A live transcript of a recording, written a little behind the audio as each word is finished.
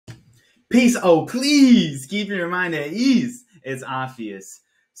Peace. Oh, please keep your mind at ease. It's obvious.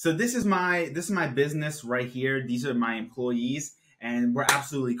 So this is my business right here. These are my employees, and we're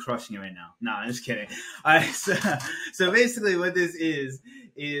absolutely crushing it right now. No, I'm just kidding. All right, so basically, what this is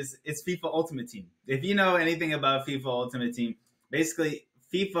it's FIFA Ultimate Team. If you know anything about FIFA Ultimate Team, basically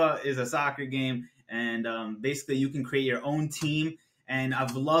FIFA is a soccer game, and basically you can create your own team. And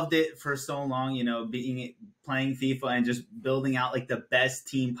I've loved it for so long, playing FIFA and just building out like the best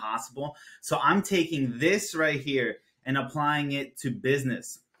team possible. So I'm taking this right here and applying it to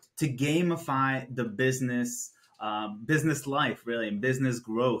business, to gamify the business life, really, and business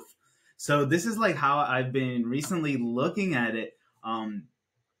growth. So this is like how I've been recently looking at it.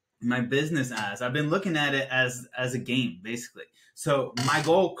 My business as I've been looking at it as a game, basically. So my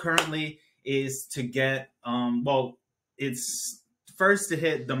goal currently is to get it's first to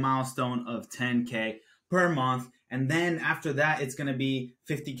hit the milestone of 10K per month, and then after that it's going to be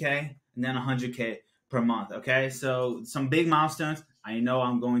 50K and then 100K per month. Okay, so some big milestones. I know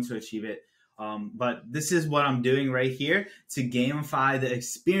I'm going to achieve it, but this is what I'm doing right here to gamify the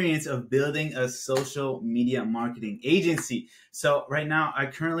experience of building a social media marketing agency. So right now I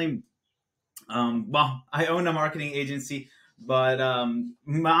currently I own a marketing agency, but I'm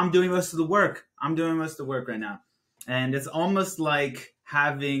doing most of the work. I'm doing most of the work right now. And it's almost like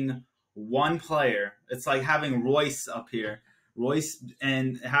having one player. It's like having Royce up here, Royce,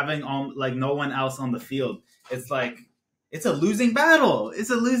 and having like no one else on the field. It's like it's a losing battle.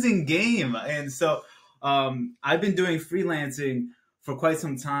 It's a losing game. And so I've been doing freelancing for quite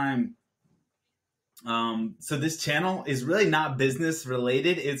some time. So this channel is really not business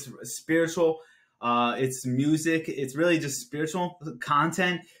related. It's spiritual. It's music. It's really just spiritual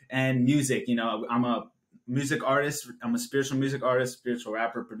content and music. I'm a music artist. I'm a spiritual music artist, spiritual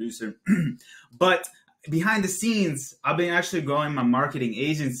rapper, producer. But behind the scenes, I've been actually growing my marketing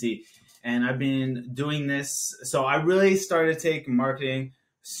agency, and I've been doing this. So I really started to take marketing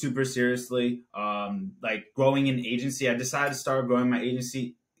super seriously, like growing an agency. I decided to start growing my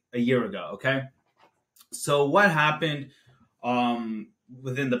agency a year ago. Okay. So what happened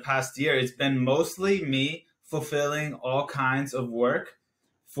within the past year? It's been mostly me fulfilling all kinds of work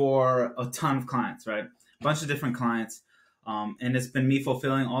for a ton of clients, right? A bunch of different clients. And it's been me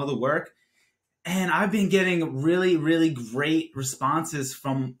fulfilling all the work. And I've been getting really, really great responses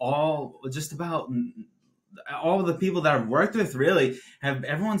from just about all of the people that I've worked with. Really,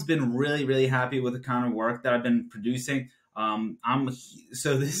 everyone's been really, really happy with the kind of work that I've been producing.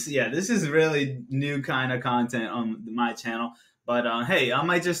 This is really new kind of content on my channel. But hey, I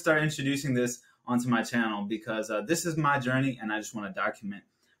might just start introducing this onto my channel because this is my journey, and I just want to document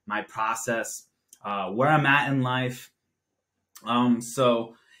my process, where I'm at in life.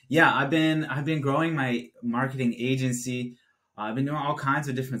 I've been growing my marketing agency. I've been doing all kinds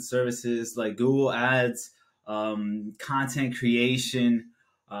of different services like Google Ads, content creation,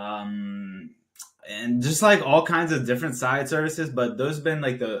 and just like all kinds of different side services. But those have been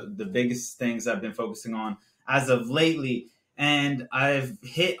like the biggest things I've been focusing on as of lately. And I've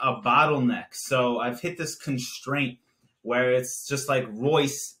hit a bottleneck. So I've hit this constraint where it's just like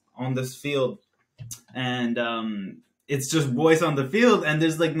Royce on this field, and it's just Royce on the field, and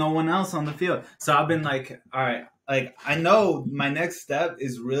there's like no one else on the field. So I've been like, all right, like I know my next step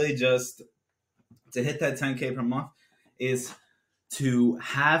is really just to hit that 10K per month, is to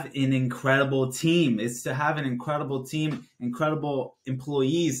have an incredible team. It's to have an incredible team, incredible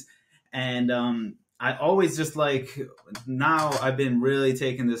employees. And I always just like, now I've been really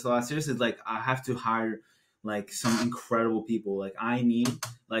taking this a lot seriously. Like I have to hire like some incredible people. Like I'm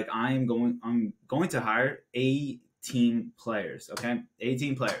going to hire 18 players. Okay.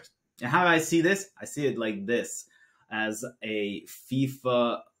 18 players. And how do I see this? I see it like this, as a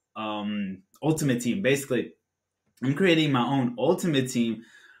FIFA ultimate team. Basically, I'm creating my own ultimate team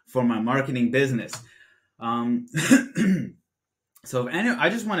for my marketing business. So I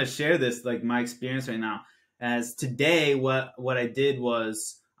just want to share this, like my experience right now. As today, what I did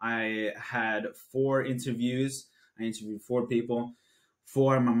was I had 4 interviews. I interviewed 4 people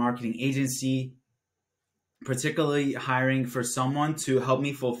for my marketing agency, particularly hiring for someone to help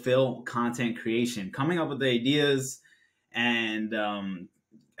me fulfill content creation, coming up with the ideas, and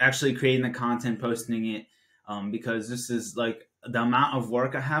actually creating the content, posting it, because this is like the amount of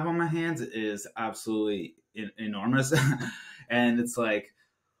work I have on my hands is absolutely enormous. And it's like,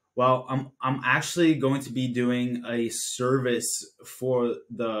 well, I'm actually going to be doing a service for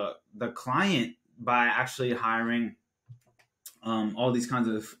the client by actually hiring all these kinds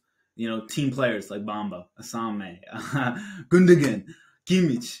of team players like Bamba, Asame, Gundogan,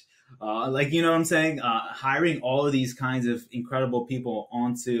 Kimmich, Like, you know what I'm saying? Hiring all of these kinds of incredible people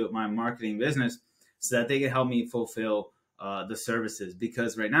onto my marketing business so that they can help me fulfill the services.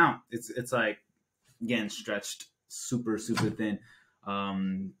 Because right now it's like, again, stretched super, super thin. I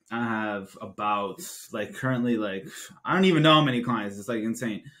have about, like, currently, like, I don't even know how many clients. It's like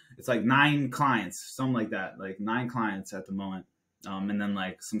insane. It's like 9 clients, something like that. Like 9 clients at the moment. And then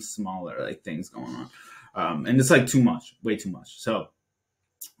like some smaller like things going on. And it's like too much, way too much. So,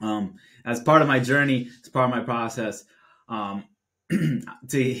 as part of my journey, as part of my process, um,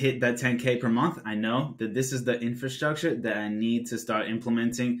 to hit that 10K per month, I know that this is the infrastructure that I need to start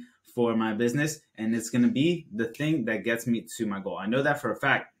implementing for my business, and it's going to be the thing that gets me to my goal. I know that for a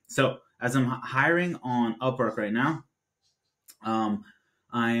fact. So as I'm hiring on Upwork right now,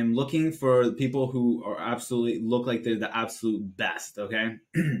 I am looking for people who are absolutely look like they're the absolute best. Okay.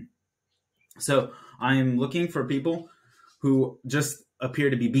 So I'm looking for people who just appear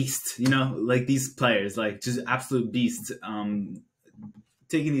to be beasts, you know, like these players, like just absolute beasts.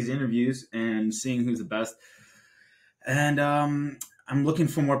 Taking these interviews and seeing who's the best. And I'm looking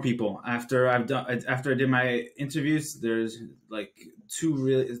for more people. After I did my interviews, there's like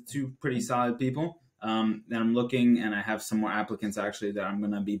two pretty solid people. And I'm looking, and I have some more applicants actually that I'm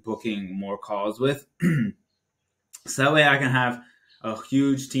gonna be booking more calls with. So that way I can have a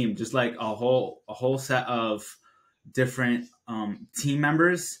huge team, just like a whole set of different team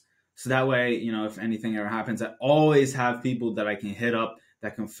members. So that way, you know, if anything ever happens, I always have people that I can hit up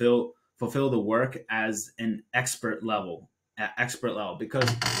that can fulfill the work as an expert level. Because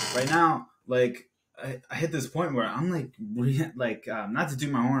right now, like, I hit this point where I'm like, not to do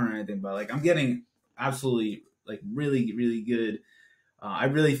my horn or anything, but like I'm getting absolutely like really, really good. I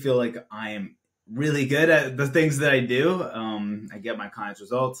really feel like I am really good at the things that I do. I get my clients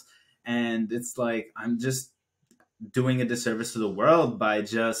results, and it's like I'm just doing a disservice to the world by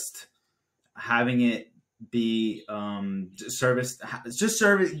just having it be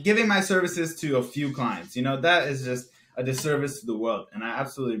giving my services to a few clients. You know, that is just a disservice to the world, and I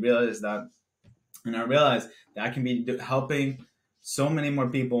absolutely realize that. And I realize that I can be helping so many more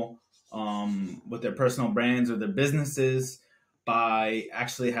people with their personal brands or their businesses by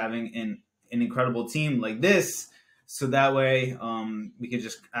actually having an incredible team like this. So that way, we could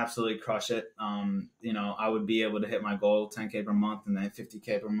just absolutely crush it. You know, I would be able to hit my goal, 10K per month, and then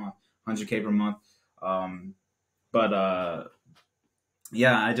 50K per month, 100K per month.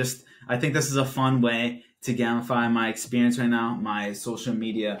 Yeah, I think this is a fun way to gamify my experience right now, my social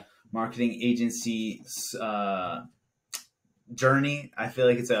media marketing agency journey. I feel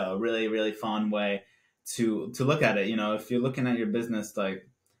like it's a really, really fun way to look at it. You know, if you're looking at your business, like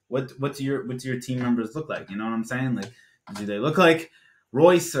what do your team members look like? You know what I'm saying? Like, do they look like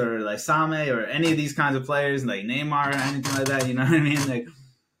Royce or like Same or any of these kinds of players, like Neymar or anything like that? You know what I mean? Like,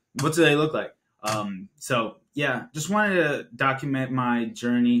 what do they look like? So yeah, just wanted to document my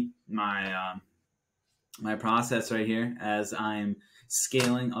journey, my process right here as I'm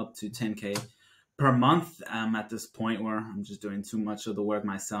scaling up to 10K per month. I'm at this point where I'm just doing too much of the work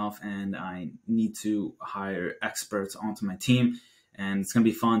myself, and I need to hire experts onto my team. And it's gonna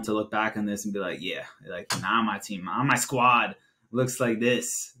be fun to look back on this and be like, yeah, like now my team, now my squad looks like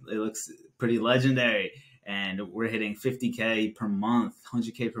this. It looks pretty legendary, and we're hitting 50K per month,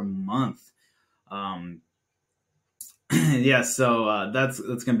 100K per month. Yeah, so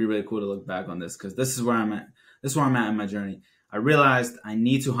that's gonna be really cool to look back on this, because this is where I'm at. This is where I'm at in my journey. I realized I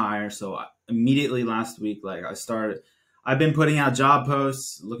need to hire, so immediately last week, like I've been putting out job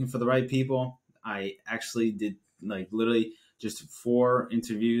posts, looking for the right people. I actually did like literally just 4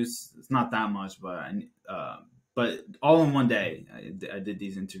 interviews. It's not that much, but all in one day, I did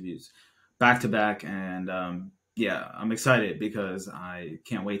these interviews back to back, and yeah, I'm excited because I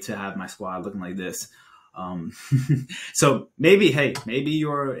can't wait to have my squad looking like this. So maybe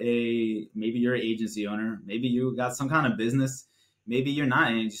you're an agency owner. Maybe you got some kind of business. Maybe you're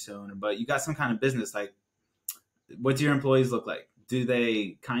not an agency owner, but you got some kind of business. Like, what do your employees look like? Do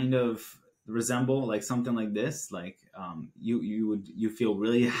they kind of resemble like something like this? Like, you feel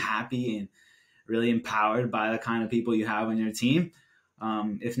really happy and really empowered by the kind of people you have on your team.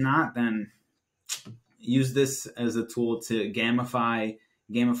 If not, then use this as a tool to gamify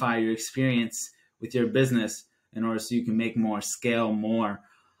your experience with your business in order so you can make more, scale more.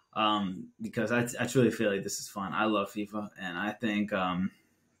 Because I truly feel like this is fun. I love FIFA, and I think,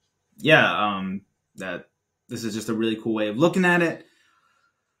 that this is just a really cool way of looking at it.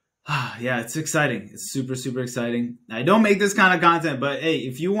 Yeah, it's exciting. It's super, super exciting. I don't make this kind of content, but hey,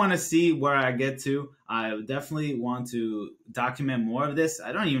 if you want to see where I get to, I definitely want to document more of this.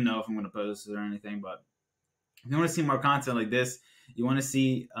 I don't even know if I'm going to post it or anything, but if you want to see more content like this, you want to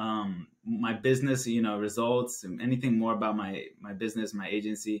see my business, results, and anything more about my business, my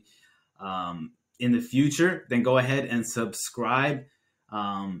agency, in the future, then go ahead and subscribe.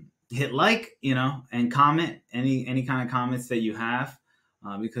 Hit like, and comment any kind of comments that you have,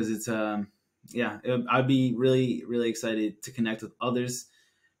 because it's I'd be really, really excited to connect with others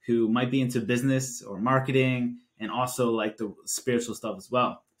who might be into business or marketing and also like the spiritual stuff as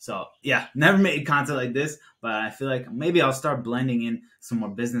well. So yeah, never made content like this, but I feel like maybe I'll start blending in some more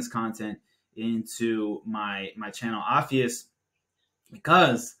business content into my channel Opvious,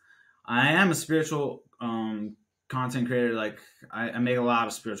 because I am a spiritual content creator. Like I make a lot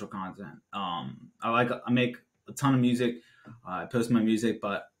of spiritual content. I make a ton of music. I post my music,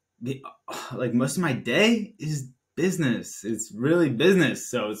 but like most of my day is business. It's really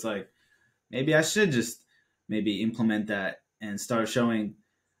business. So it's like maybe I should just maybe implement that and start showing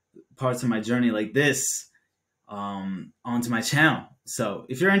parts of my journey like this onto my channel. So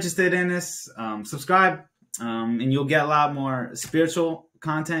if you're interested in this, subscribe, and you'll get a lot more spiritual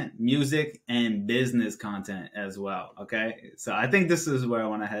content, music, and business content as well. Okay, so I think this is where I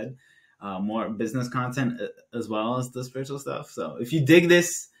want to head. More business content as well as the spiritual stuff. So if you dig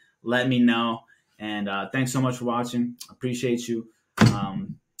this, let me know. And thanks so much for watching. Appreciate you.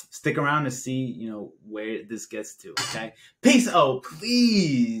 Stick around to see, where this gets to. Okay, peace. Oh,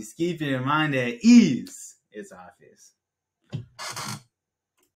 please keep in mind that it's obvious.